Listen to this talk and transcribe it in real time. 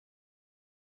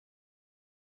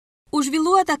U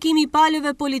zhvillua takimi i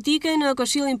palëve politike në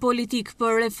Këshillin Politik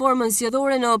për reformën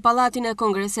zgjedhore në Pallatin e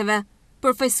Kongreseve.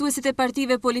 Përfaqësuesit e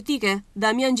partive politike,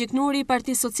 Damian Gjiknuri i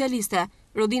Partisë Socialiste,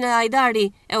 Rodina Ajdari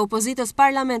e Opozitës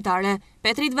Parlamentare,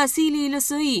 Petrit Vasili i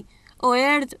LSI,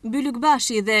 Oerd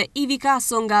Bylykbashi dhe Ivi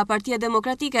Kaso nga Partia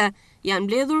Demokratike janë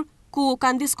mbledhur ku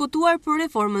kanë diskutuar për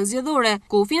reformën zgjedhore,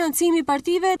 ku financimi i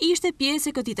partive ishte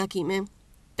pjesë e këtij takimi.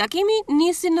 Takimi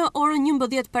nisi në orën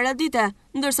 11 paradite,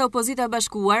 ndërsa Opozita e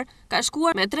Bashkuar ka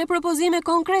shkuar me 3 propozime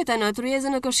konkrete në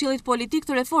tryezën e Këshillit Politik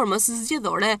të reformës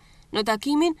zgjedhore në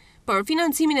takimin për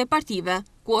financimin e partive,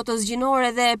 kuotës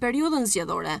gjinore dhe periudhën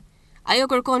zgjedhore. Ajo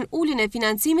kërkon uljen e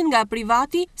financimit nga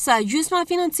privati sa gjysma e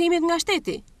financimit nga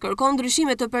shteti, kërkon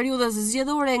ndryshime të periudhës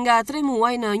zgjedhore nga 3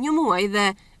 muaj në 1 muaj dhe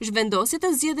zhvendosje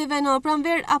të zgjedhjeve në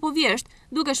pranverë apo vjesht,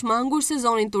 duke shmangur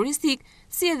sezonin turistik,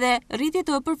 si edhe rritje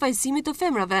të përfaqësimit të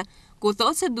femrave, ku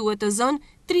thotë se duhet të zënë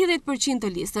 30%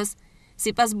 të listës.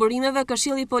 Sipas burimeve,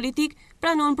 Këshilli Politik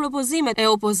pranon propozimet e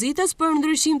opozitës për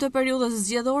ndryshim të periudhës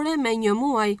zgjedhore me 1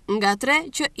 muaj, nga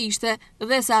 3 që ishte,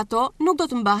 dhe se ato nuk do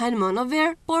të mbahen më në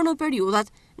verë, por në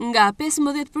periudhat nga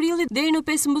 15 prillit deri në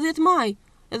 15 maj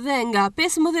dhe nga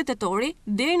 15 tetori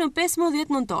deri në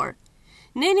 15 nëntor.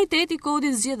 Neni 8 i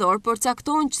kodit zgjedhor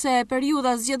përcakton se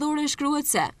periudha zgjedhore shkruhet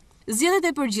se zgjedhjet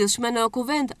e përgjithshme në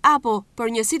kuvent apo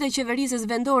për njësitë e qeverisjes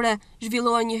vendore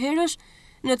zhvillohen njëherësh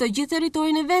në të gjithë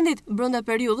territorin e vendit brenda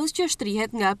periudhës që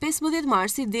shtrihet nga 15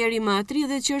 marsi deri më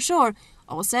 30 qershor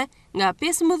ose nga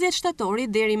 15 shtatori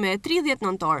deri më 30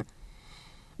 nëntor.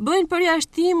 Bëjnë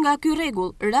përjashtim nga ky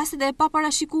rregull rastet e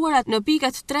paparashikuara në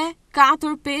pikat 3,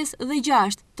 4, 5 dhe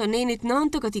 6 të nenit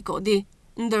 9 të këtij kodi,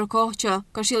 ndërkohë që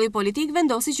Këshilli Politik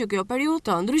vendosi që kjo periudhë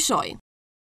të ndryshojë.